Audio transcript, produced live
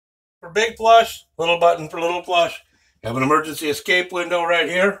for big flush, little button for little flush. You have an emergency escape window right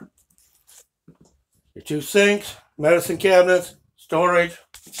here. Your two sinks, medicine cabinets, storage.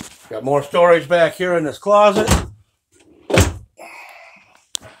 Got more storage back here in this closet.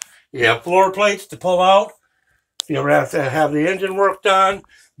 You have floor plates to pull out. If you ever have to have the engine worked on,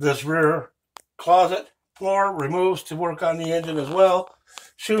 this rear closet floor removes to work on the engine as well.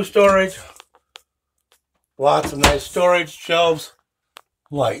 Shoe storage. Lots of nice storage, shelves,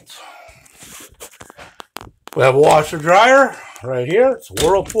 lights. We have a washer dryer right here. It's a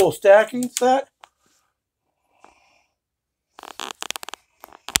Whirlpool stacking set.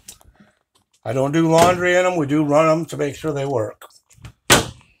 I don't do laundry in them. We do run them to make sure they work.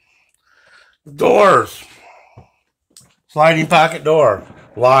 Doors. Sliding pocket door.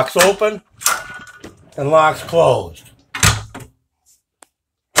 Locks open and locks closed.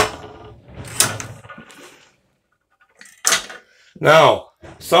 Now,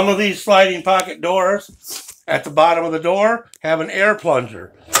 some of these sliding pocket doors at the bottom of the door have an air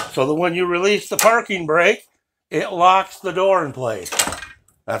plunger, so that when you release the parking brake, it locks the door in place.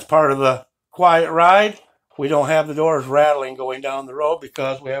 That's part of the quiet ride. We don't have the doors rattling going down the road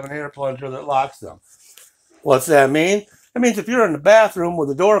because we have an air plunger that locks them. What's that mean? It means if you're in the bathroom with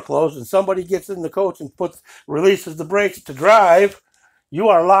the door closed and somebody gets in the coach and releases the brakes to drive, you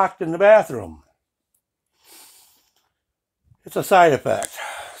are locked in the bathroom. It's a side effect.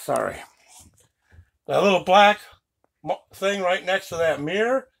 Sorry. That little black thing right next to that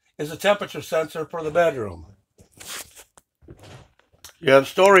mirror is a temperature sensor for the bedroom. You have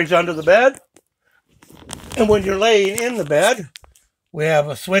storage under the bed. And when you're laying in the bed, we have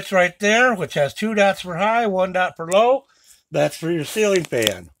a switch right there, which has 2 dots for high, 1 dot for low. That's for your ceiling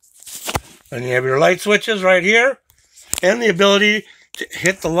fan. And you have your light switches right here, and the ability to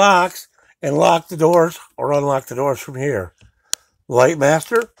hit the locks and lock the doors or unlock the doors from here. Light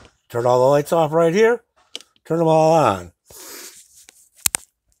master, turn all the lights off right here, turn them all on.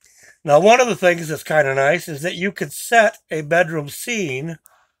 Now, one of the things that's kind of nice is that you can set a bedroom scene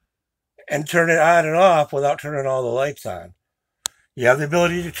and turn it on and off without turning all the lights on. You have the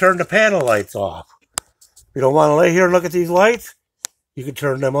ability to turn the panel lights off. If you don't want to lay here and look at these lights, you can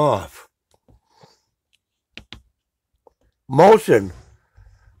turn them off. Motion.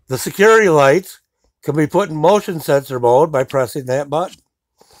 The security lights can be put in motion sensor mode by pressing that button.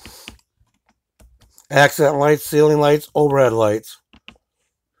 Accent lights, ceiling lights, overhead lights.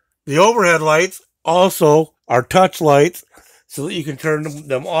 The overhead lights also are touch lights so that you can turn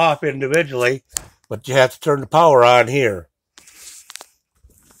them off individually, but you have to turn the power on here.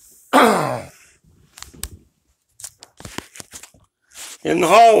 In the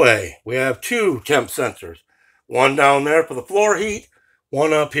hallway, we have 2 temp sensors. One down there for the floor heat,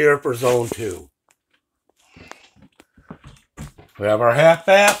 one up here for zone 2. We have our half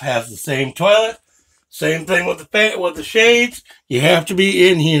bath, has the same toilet. Same thing with the shades. You have to be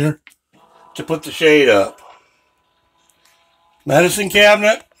in here to put the shade up. Medicine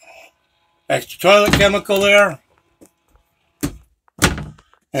cabinet, extra toilet chemical there.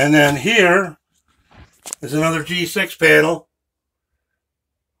 And then here is another G6 panel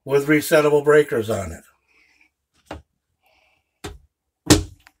with resettable breakers on it.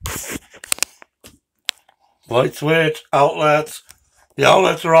 Light switch, outlets. The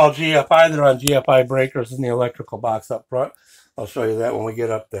outlets are all GFI. They're on GFI breakers in the electrical box up front. I'll show you that when we get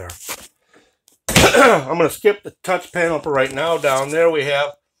up there. I'm going to skip the touch panel for right now. Down there we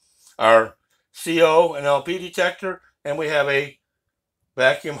have our CO and LP detector, and we have a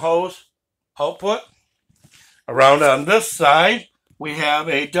vacuum hose output. Around on this side, we have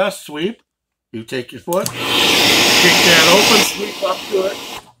a dust sweep. You take your foot, kick that open, sweep up to it,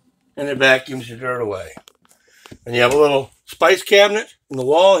 and it vacuums your dirt away. And you have a little spice cabinet in the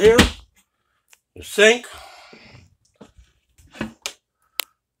wall here. Your sink.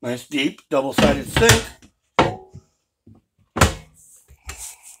 Nice deep double-sided sink.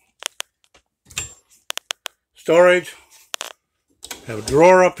 Storage. Have a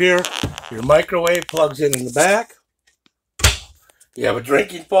drawer up here. Your microwave plugs in the back. You have a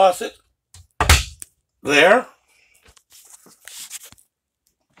drinking faucet there.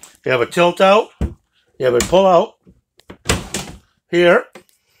 You have a tilt out. You have a pull out here.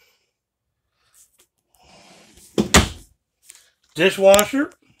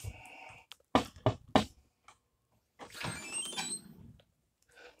 Dishwasher.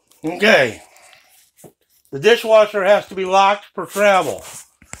 Okay. The dishwasher has to be locked for travel.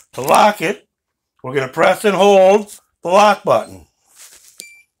 To lock it, we're going to press and hold the lock button.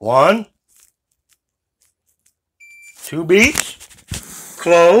 1, 2 beats,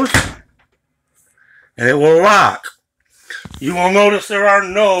 close, and it will lock. You will notice there are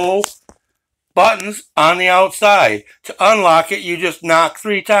no buttons on the outside. To unlock it, you just knock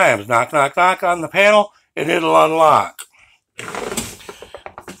 3 times. Knock, knock, knock on the panel, and it'll unlock.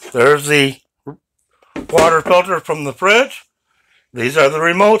 There's the water filter from the fridge. These are the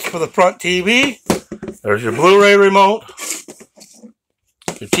remotes for the front TV. There's your Blu-ray remote,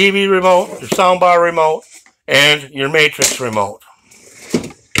 your TV remote, your soundbar remote, and your matrix remote.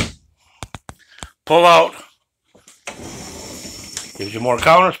 Pull out. Gives you more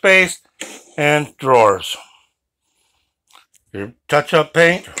counter space and drawers. Your touch-up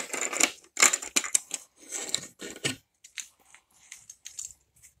paint.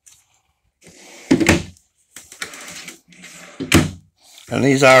 And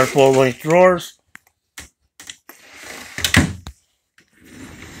these are full-length drawers.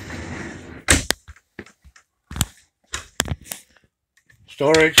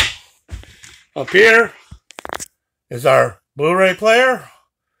 Storage. Up here is our Blu-ray player,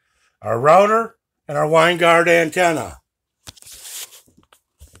 our router, and our wine guard antenna.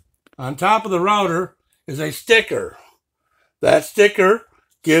 On top of the router is a sticker. That sticker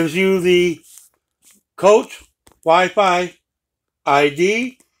gives you the coach Wi-Fi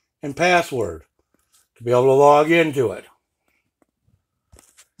ID and password to be able to log into it.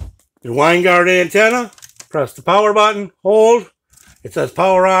 Your wine guard antenna, press the power button, hold. It says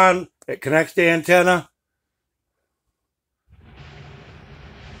power on, it connects the antenna.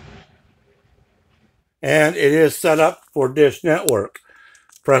 And it is set up for Dish Network.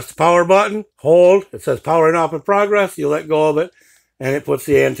 Press the power button, hold, it says powering off in progress, you let go of it, and it puts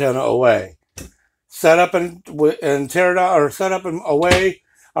the antenna away. Set up and tear it out, or set up and away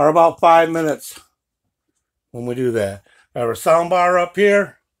are about 5 minutes when we do that. I have a sound bar up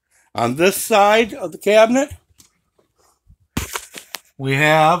here. On this side of the cabinet, we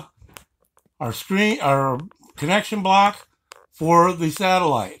have our screen, our connection block for the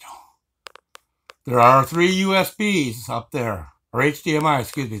satellite. There are 3 USBs up there, or HDMI,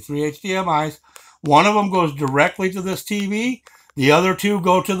 excuse me, 3 HDMIs. One of them goes directly to this TV. The other 2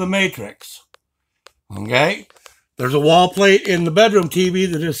 go to the matrix. Okay, there's a wall plate in the bedroom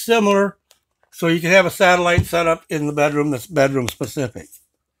TV that is similar, so you can have a satellite set up in the bedroom that's bedroom specific.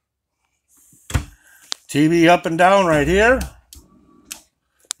 TV up and down right here,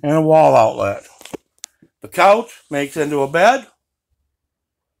 and a wall outlet. The couch makes into a bed.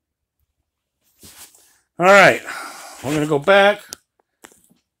 All right, we're going to go back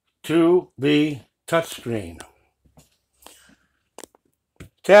to the touchscreen.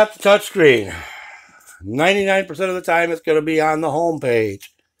 Tap the touchscreen. 99% of the time it's going to be on the home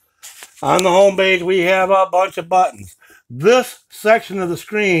page. On the home page we have a bunch of buttons. This section of the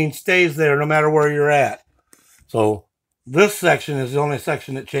screen stays there no matter where you're at. So this section is the only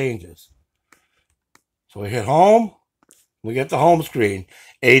section that changes. So we hit home, we get the home screen.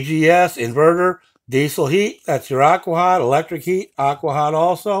 AGS, inverter, diesel heat, that's your aqua hot, electric heat, aqua hot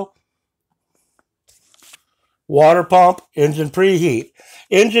also. Water pump, engine preheat.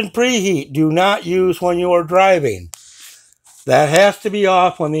 Engine preheat, do not use when you are driving. That has to be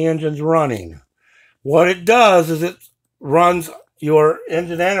off when the engine's running. What it does is it runs your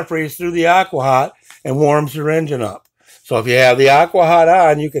engine antifreeze through the aqua hot and warms your engine up. So if you have the aqua hot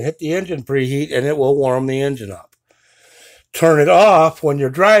on, you can hit the engine preheat and it will warm the engine up. Turn it off when you're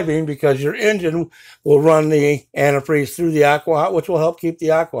driving because your engine will run the antifreeze through the aqua hot, which will help keep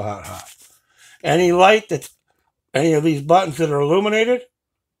the aqua hot hot. Any light that's any of these buttons that are illuminated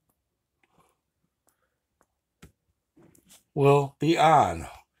will be on.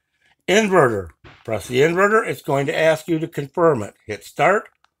 Inverter. Press the inverter. It's going to ask you to confirm it. Hit start.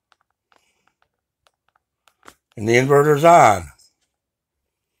 And the inverter's on.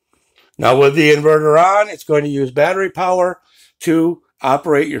 Now with the inverter on, it's going to use battery power to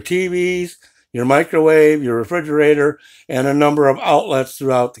operate your TVs, your microwave, your refrigerator, and a number of outlets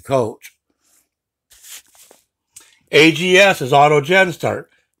throughout the coach. AGS is auto gen start.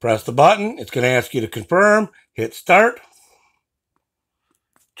 Press the button. It's going to ask you to confirm. Hit start.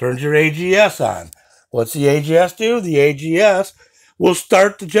 Turns your AGS on. What's the AGS do? The AGS will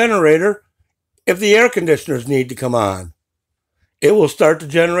start the generator if the air conditioners need to come on. It will start the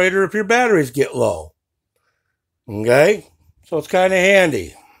generator if your batteries get low. Okay? So it's kind of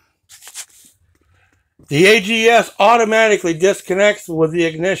handy. The AGS automatically disconnects with the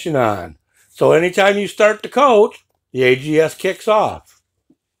ignition on. So anytime you start the coach, the AGS kicks off.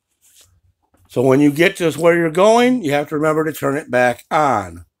 So when you get to where you're going, you have to remember to turn it back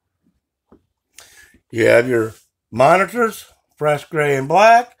on. You have your monitors, fresh gray and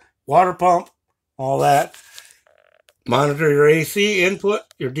black, water pump, all that. Monitor your AC input,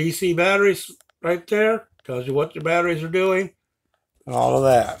 your DC batteries right there. Tells you what your batteries are doing and all of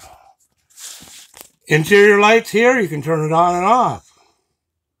that. Interior lights here, you can turn it on and off.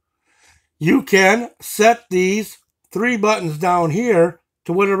 You can set these 3 buttons down here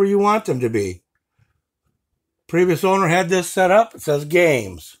to whatever you want them to be. Previous owner had this set up. It says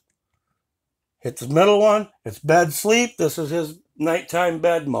games. Hit the middle one. It's bed sleep. This is his nighttime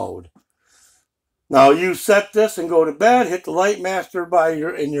bed mode. Now you set this and go to bed. Hit the light master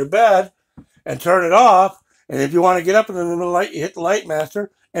in your bed and turn it off. And if you want to get up in the middle of the night, you hit the light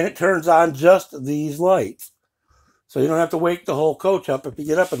master and it turns on just these lights. So you don't have to wake the whole coach up if you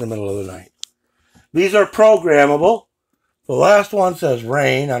get up in the middle of the night. These are programmable. The last one says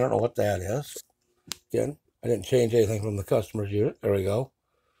rain. I don't know what that is. Again, I didn't change anything from the customer's unit. There we go.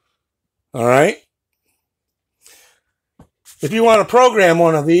 All right. If you want to program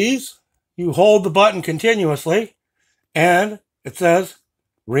one of these, you hold the button continuously and it says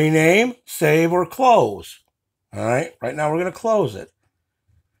rename, save, or close. All right. Right now we're going to close it.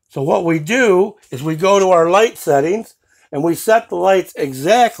 So what we do is we go to our light settings and we set the lights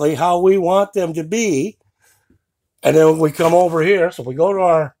exactly how we want them to be. And then we come over here. So we go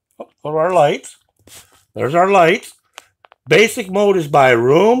to our lights. There's our lights. Basic mode is by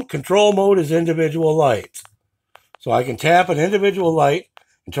room. Control mode is individual lights. So I can tap an individual light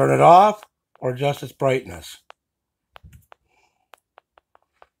and turn it off or adjust its brightness.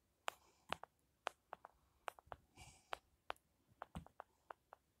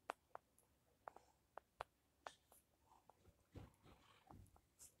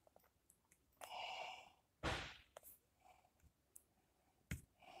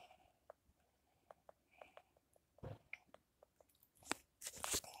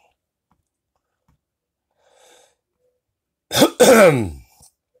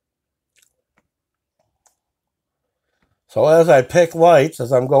 So as I pick lights,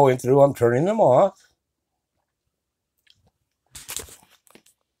 as I'm going through, I'm turning them off.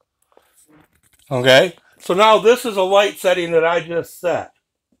 Okay, so now this is a light setting that I just set.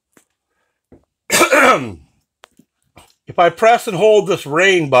 If I press and hold this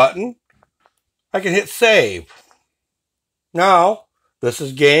rain button, I can hit save. Now, this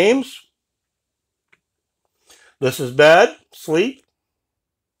is games. This is bed, sleep.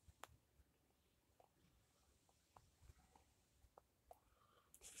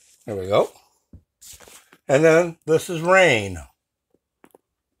 There we go. And then this is rain.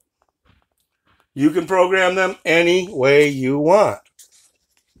 You can program them any way you want.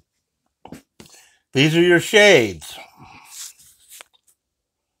 These are your shades.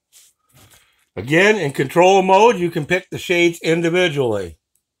 Again, in control mode, you can pick the shades individually.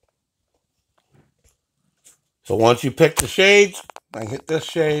 So once you pick the shades, I can hit this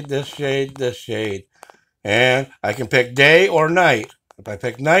shade, this shade, this shade. And I can pick day or night. If I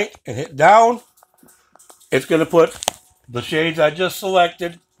pick night and hit down, it's going to put the shades I just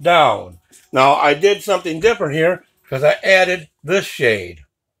selected down. Now, I did something different here because I added this shade.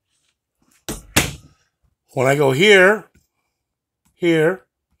 When I go here, here,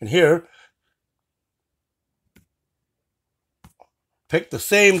 and here, pick the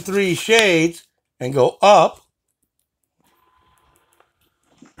same 3 shades and go up,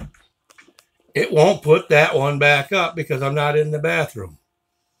 it won't put that one back up because I'm not in the bathroom.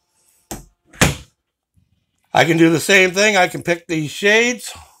 I can do the same thing. I can pick these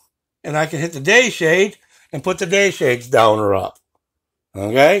shades and I can hit the day shade and put the day shades down or up.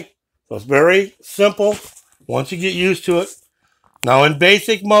 Okay? So it's very simple once you get used to it. Now in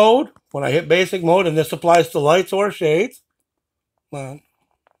basic mode, when I hit basic mode, and this applies to lights or shades, well,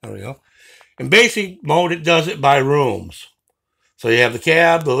 there we go. In basic mode, it does it by rooms. So you have the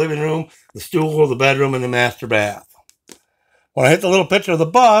cab, the living room, the stool, the bedroom, and the master bath. When I hit the little picture of the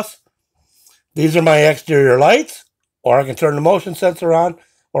bus, these are my exterior lights, or I can turn the motion sensor on,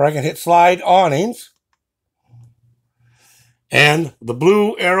 or I can hit slide awnings. And the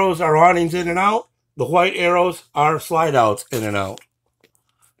blue arrows are awnings in and out. The white arrows are slide outs in and out.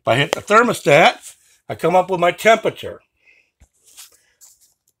 If I hit the thermostat, I come up with my temperature.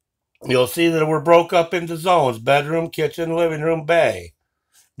 You'll see that we're broke up into zones: bedroom, kitchen, living room, bay.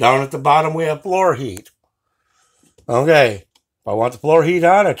 Down at the bottom, we have floor heat. Okay, if I want the floor heat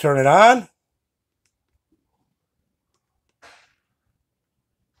on, I turn it on.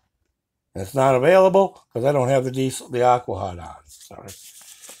 It's not available because I don't have the aqua hot on. Sorry.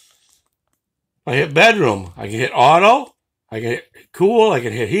 I hit bedroom. I can hit auto. I can hit cool. I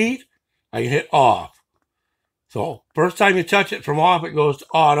can hit heat. I can hit off. So first time you touch it from off, it goes to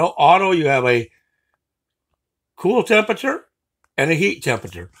auto. Auto, you have a cool temperature and a heat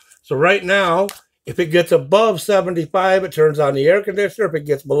temperature. So right now, if it gets above 75, it turns on the air conditioner. If it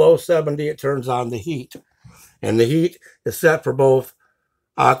gets below 70, it turns on the heat. And the heat is set for both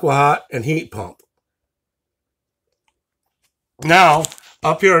aqua hot and heat pump. Now,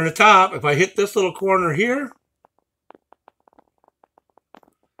 up here on the top, if I hit this little corner here,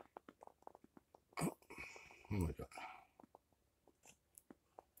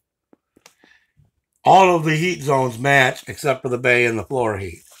 all of the heat zones match except for the bay and the floor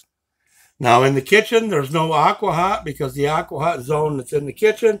heat. Now in the kitchen, there's no aqua hot because the aqua hot zone that's in the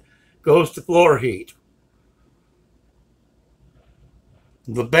kitchen goes to floor heat.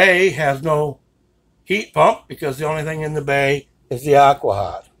 The bay has no heat pump because the only thing in the bay is the aqua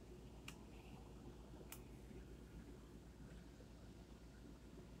hot.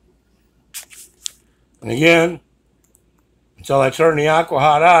 And again, until I turn the aqua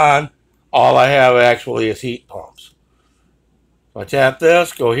hot on, all I have actually is heat pumps. So I tap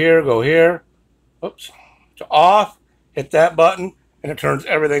this, go here, oops, to off, hit that button, and it turns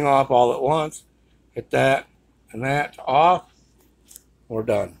everything off all at once. Hit that and that to off, we're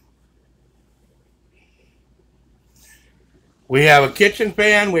done. We have a kitchen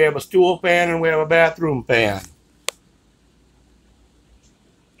fan, we have a stool fan, and we have a bathroom fan.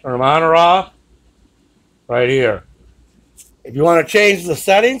 Turn them on or off, right here. If you want to change the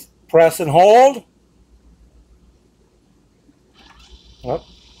settings, press and hold. Oh.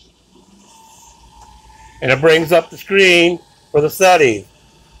 And it brings up the screen for the settings.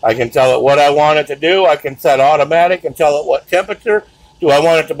 I can tell it what I want it to do. I can set automatic and tell it what temperature. Do I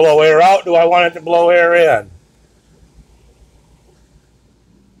want it to blow air out? Do I want it to blow air in?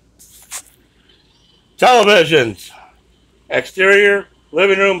 Televisions. Exterior,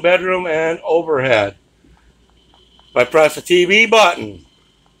 living room, bedroom, and overhead. If I press the TV button,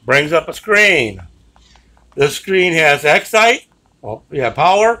 brings up a screen. This screen has Excite,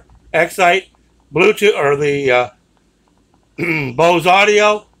 power, Excite, Bluetooth, or the Bose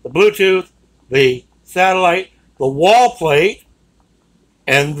audio, the Bluetooth, the satellite, the wall plate,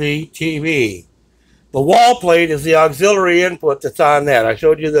 and the TV. The wall plate is the auxiliary input that's on that. I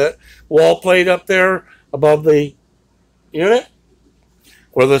showed you the wall plate up there above the unit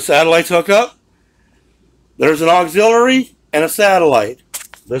where the satellites hook up. There's an auxiliary and a satellite.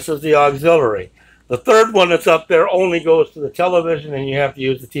 This is the auxiliary. The third one that's up there only goes to the television, and you have to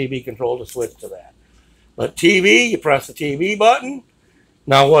use the TV control to switch to that. But TV, you press the TV button.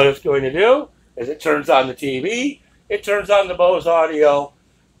 Now what it's going to do is it turns on the TV, it turns on the Bose audio,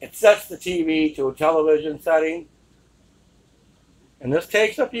 it sets the TV to a television setting, and this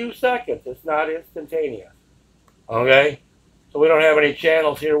takes a few seconds. It's not instantaneous. Okay? So we don't have any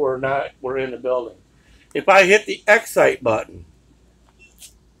channels here. We're in the building. If I hit the Excite button,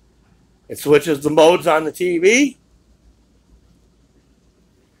 it switches the modes on the TV.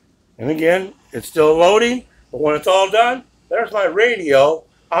 And again, it's still loading, but when it's all done, there's my radio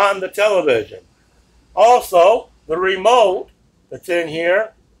on the television. Also, the remote that's in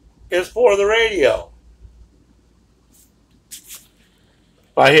here is for the radio.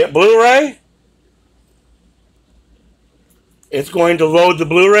 If I hit Blu-ray, it's going to load the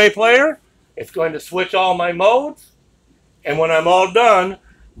Blu-ray player. It's going to switch all my modes. And when I'm all done,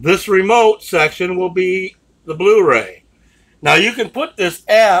 this remote section will be the Blu-ray. Now you can put this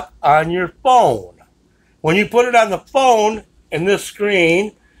app on your phone. When you put it on the phone in this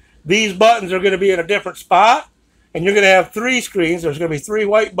screen, these buttons are going to be in a different spot. And you're going to have three screens. There's going to be three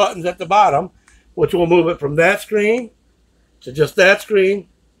white buttons at the bottom, which will move it from that screen to just that screen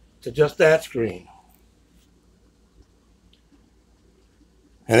to just that screen.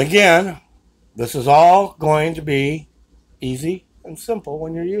 And again, this is all going to be easy and simple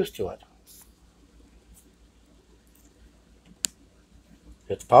when you're used to it.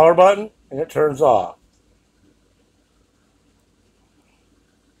 Hit the power button and it turns off.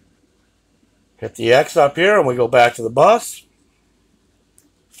 Hit the X up here and we go back to the bus.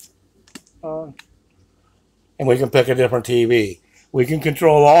 And we can pick a different TV. We can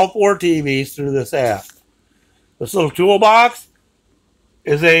control all 4 TVs through this app. This little toolbox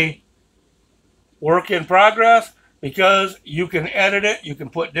is a work in progress because you can edit it. You can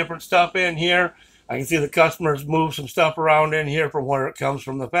put different stuff in here. I can see the customers move some stuff around in here from where it comes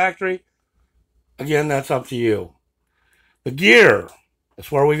from the factory. Again, that's up to you. The gear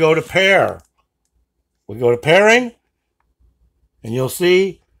is where we go to pair. We go to pairing, and you'll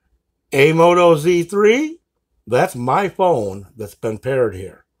see a Moto Z3. That's my phone that's been paired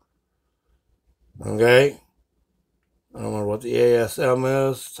here. Okay? I don't remember what the ASM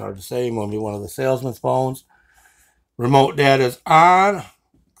is. It's hard to say. It might be one of the salesman's phones. Remote data is on.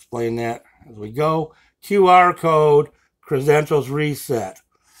 Explain that as we go. QR code, credentials reset.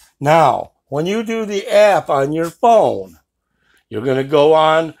 Now, when you do the app on your phone, you're going to go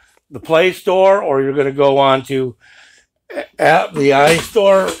on the Play Store, or you're going to go on to the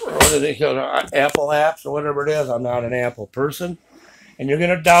iStore, or what do they call it, Apple apps, or whatever it is. I'm not an Apple person. And you're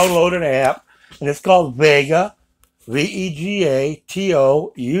going to download an app, and it's called Vega, Vegatouch,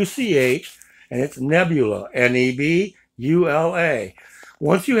 and it's Nebula, Nebula.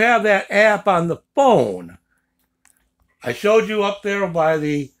 Once you have that app on the phone, I showed you up there by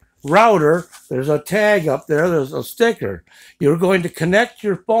the router, there's a tag up there, there's a sticker. You're going to connect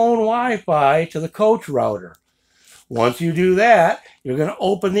your phone Wi-Fi to the coach router. Once you do that, you're going to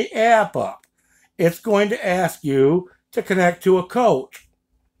open the app up. It's going to ask you to connect to a coach.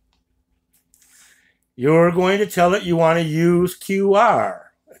 You're going to tell it you want to use QR.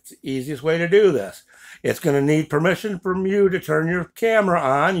 That's the easiest way to do this. It's going to need permission from you to turn your camera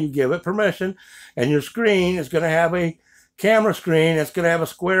on. You give it permission, and your screen is going to have a camera screen. It's going to have a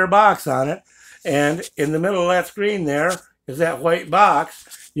square box on it, and in the middle of that screen there is that white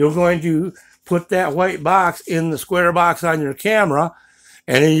box. You're going to put that white box in the square box on your camera,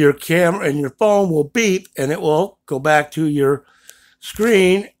 and in your camera and your phone will beep, and it will go back to your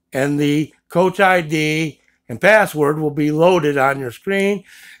screen, and the coach ID and password will be loaded on your screen.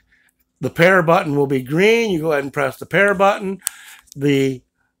 The pair button will be green. You go ahead and press the pair button. The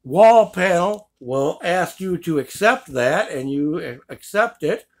wall panel will ask you to accept that, and you accept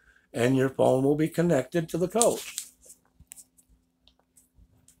it, and your phone will be connected to the coach.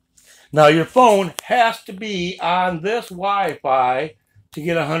 Now, your phone has to be on this Wi-Fi to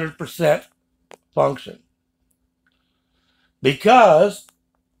get 100% function, because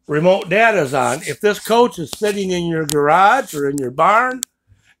remote data is on. If this coach is sitting in your garage or in your barn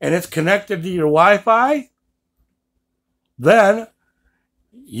and it's connected to your Wi-Fi, then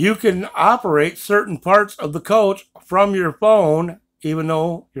you can operate certain parts of the coach from your phone, even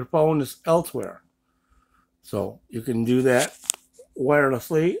though your phone is elsewhere. So you can do that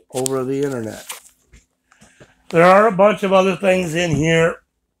wirelessly over the internet. There are a bunch of other things in here.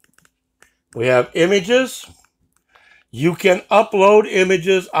 We have images. You can upload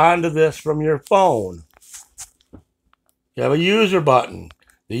images onto this from your phone. You have a user button.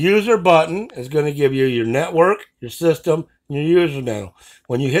 The user button is going to give you your network, your system, and your username.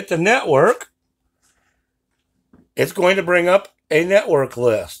 When you hit the network, it's going to bring up a network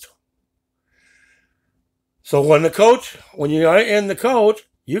list. So when you're in the coach,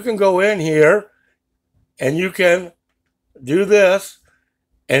 you can go in here and you can do this,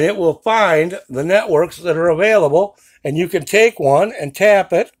 and it will find the networks that are available, and you can take one and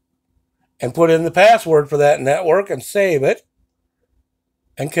tap it and put in the password for that network and save it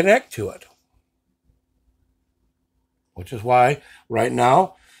and connect to it. Which is why right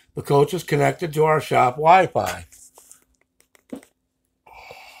now the coach is connected to our shop Wi-Fi.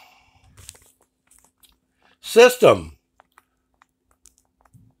 System.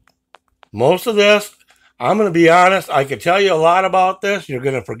 Most of this, I'm going to be honest, I could tell you a lot about this. You're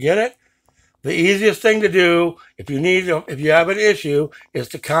going to forget it. The easiest thing to do if you have an issue is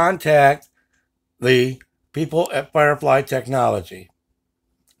to contact the people at Firefly Technology,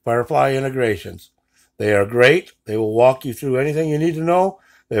 Firefly Integrations. They are great. They will walk you through anything you need to know.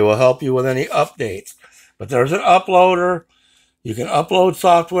 They will help you with any updates. But there's an uploader. You can upload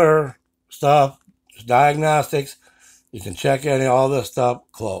software stuff, diagnostics. You can check any all this stuff.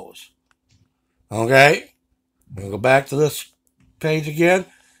 Close. Okay? We'll go back to this page again.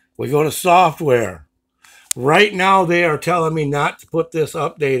 We go to software. Right now, they are telling me not to put this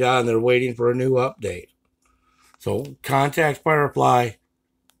update on. They're waiting for a new update. So contact Firefly.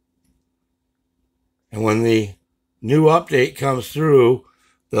 And when the new update comes through,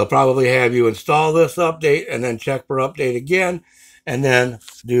 they'll probably have you install this update and then check for update again and then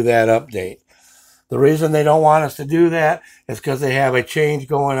do that update. The reason they don't want us to do that is because they have a change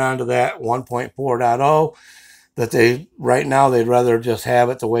going on to that 1.4.0 that right now they'd rather just have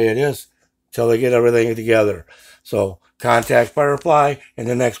it the way it is until they get everything together. So contact Firefly in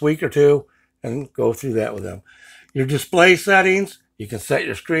the next week or two and go through that with them. Your display settings, you can set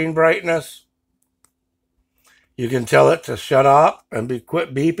your screen brightness. You can tell it to shut off and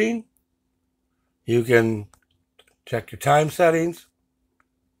quit beeping. You can check your time settings.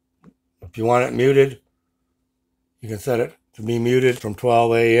 If you want it muted, you can set it to be muted from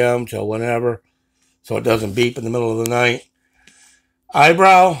 12 a.m. till whenever, so it doesn't beep in the middle of the night.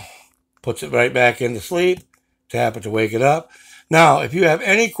 Eyebrow puts it right back into sleep. Tap it to wake it up. Now, if you have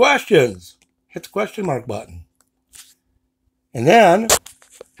any questions, hit the question mark button. And then,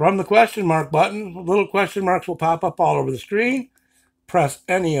 from the question mark button, little question marks will pop up all over the screen. Press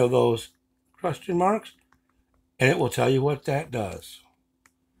any of those question marks, and it will tell you what that does.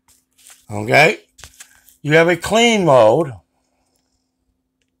 Okay? You have a clean mode.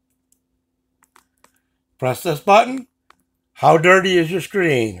 Press this button. How dirty is your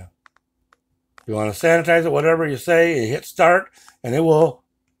screen? If you want to sanitize it, whatever you say, you hit start, and it will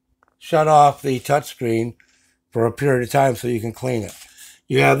shut off the touchscreen for a period of time so you can clean it.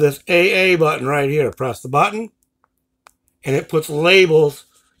 You have this AA button right here. Press the button, and it puts labels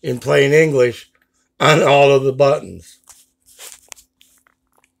in plain English on all of the buttons.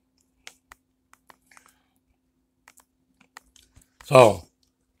 So,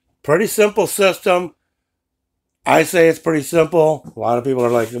 pretty simple system. I say it's pretty simple. A lot of people are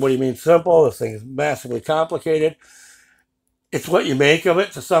like, what do you mean simple? This thing is massively complicated. It's what you make of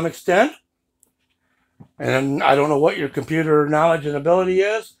it to some extent. And I don't know what your computer knowledge and ability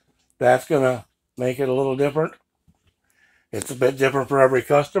is. That's going to make it a little different. It's a bit different for every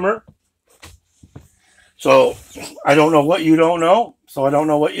customer. So I don't know what you don't know. So I don't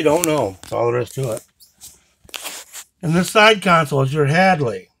know what you don't know. That's all there is to it. And this side console is your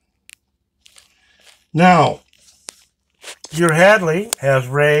Hadley. Now, your Hadley has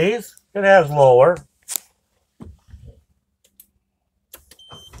raise. It has lower.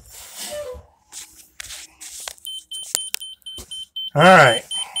 All right.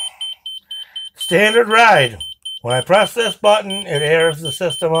 Standard ride. When I press this button, it airs the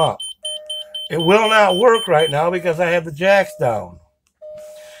system up. It will not work right now because I have the jacks down.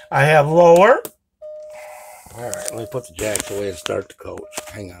 I have lower. All right, let me put the jacks away and start the coach.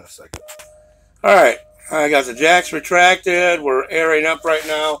 Hang on a second. All right, I got the jacks retracted. We're airing up right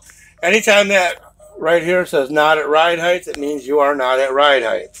now. Anytime that right here says not at ride height, it means you are not at ride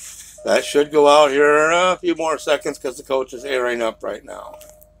height. That should go out here in a few more seconds because the coach is airing up right now.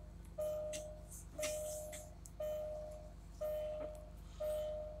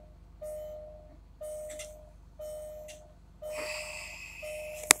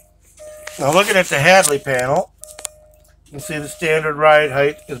 Now looking at the Hadley panel, you can see the standard ride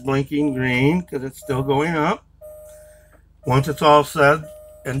height is blinking green because it's still going up. Once it's all said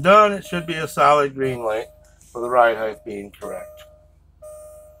and done, it should be a solid green light for the ride height being correct.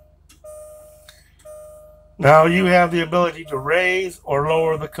 Now you have the ability to raise or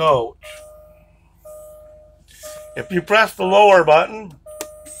lower the coach. If you press the lower button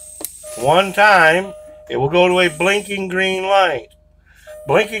one time, it will go to a blinking green light.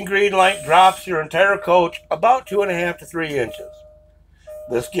 Blinking green light drops your entire coach about 2.5 to 3 inches.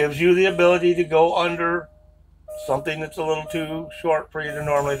 This gives you the ability to go under something that's a little too short for you to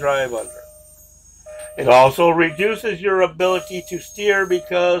normally drive under. It also reduces your ability to steer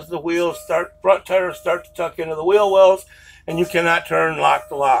because the front tires start to tuck into the wheel wells and you cannot turn lock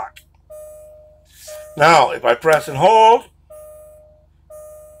to lock. Now, if I press and hold,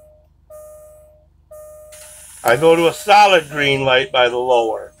 I go to a solid green light by the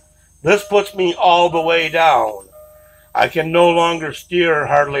lower. This puts me all the way down. I can no longer steer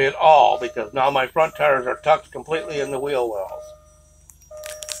hardly at all because now my front tires are tucked completely in the wheel wells.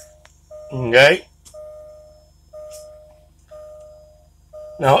 Okay?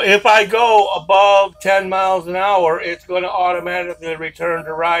 Now, if I go above 10 miles an hour, it's going to automatically return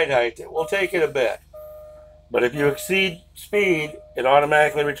to ride height. It will take it a bit. But if you exceed speed, it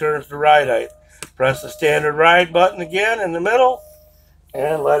automatically returns to ride height. Press the standard ride button again in the middle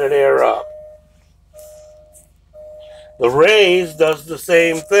and let it air up. The raise does the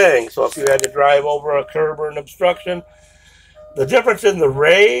same thing. So if you had to drive over a curb or an obstruction, the difference in the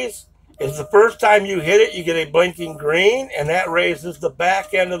raise is the first time you hit it, you get a blinking green, and that raises the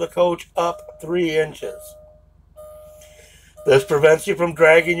back end of the coach up 3 inches. This prevents you from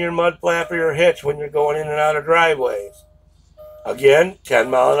dragging your mud flap or your hitch when you're going in and out of driveways. Again, 10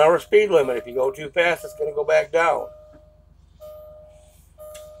 mile an hour speed limit. If you go too fast, it's going to go back down.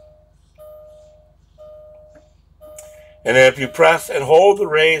 And if you press and hold the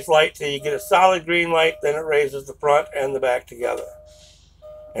raised light till you get a solid green light, then it raises the front and the back together.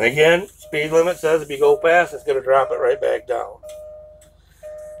 And again, speed limit says if you go fast, it's going to drop it right back down.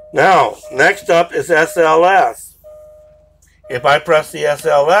 Now, next up is SLS. If I press the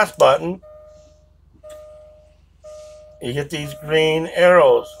SLS button, you get these green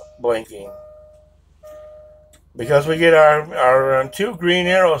arrows blinking. Because we get our 2 green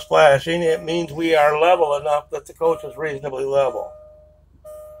arrows flashing, it means we are level enough that the coach is reasonably level.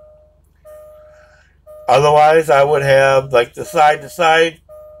 Otherwise, I would have, like, the side-to-side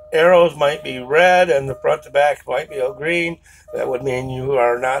arrows might be red and the front to back might be green. That would mean you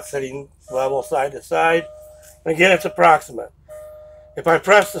are not sitting level side to side. And again, it's approximate. If I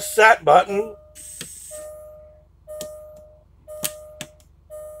press the set button,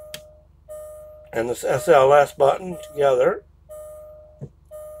 and this SLS button together, I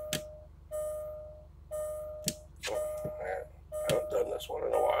haven't done this one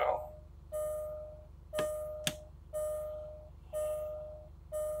in a while.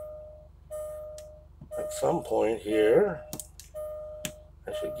 at some point here,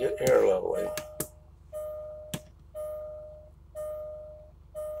 I should get air leveling.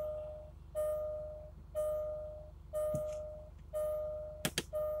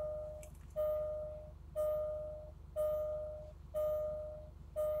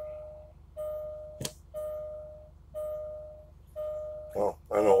 Oh,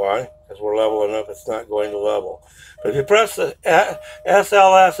 I know why. Because we're leveling up, it's not going to level. But if you press the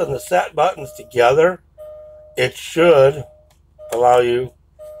SLS and the set buttons together, it should allow you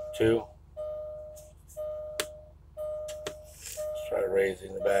to try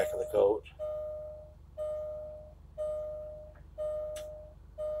raising the back of the coat.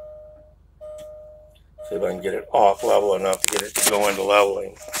 See if I can get it off level enough to get it to go into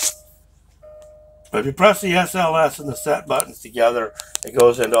leveling. But if you press the SLS and the set buttons together, it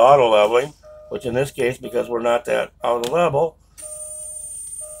goes into auto leveling, which in this case, because we're not that out of level,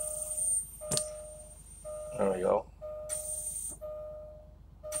 there we go.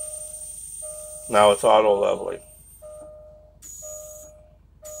 Now it's auto leveling.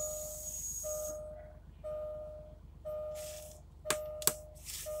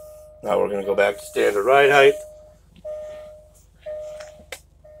 Now we're going to go back to standard ride height.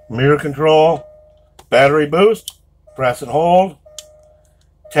 Mirror control. Battery boost, press and hold,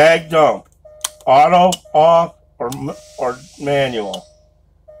 tag dump, auto, off, or manual.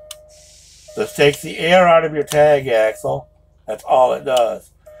 This takes the air out of your tag axle. That's all it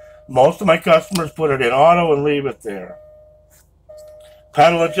does. Most of my customers put it in auto and leave it there.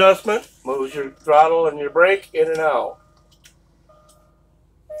 Pedal adjustment, moves your throttle and your brake in and out.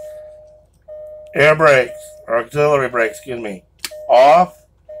 Air brakes, or auxiliary brakes, excuse me. Off,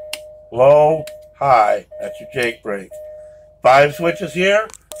 low, high. That's your Jake brake. 5 switches here.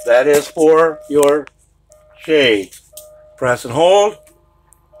 That is for your shades. Press and hold.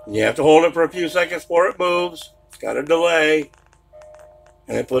 You have to hold it for a few seconds before it moves. It's got a delay.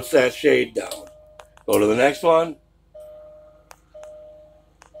 And it puts that shade down. Go to the next one.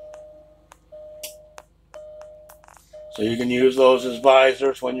 So you can use those as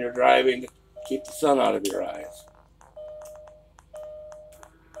visors when you're driving to keep the sun out of your eyes.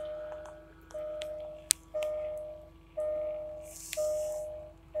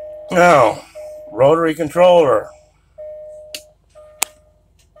 Now, rotary controller.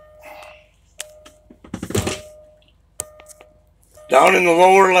 Down in the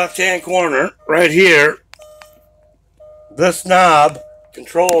lower left-hand corner, right here, this knob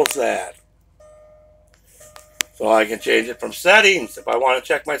controls that. So I can change it from settings. If I want to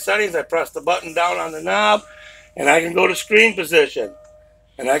check my settings, I press the button down on the knob, and I can go to screen position.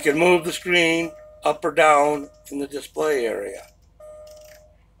 And I can move the screen up or down in the display area.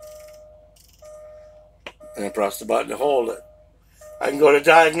 And I press the button to hold it. I can go to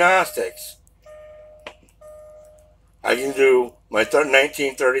diagnostics. I can do my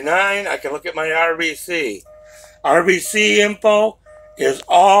 1939. I can look at my RVC. RVC info is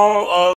all of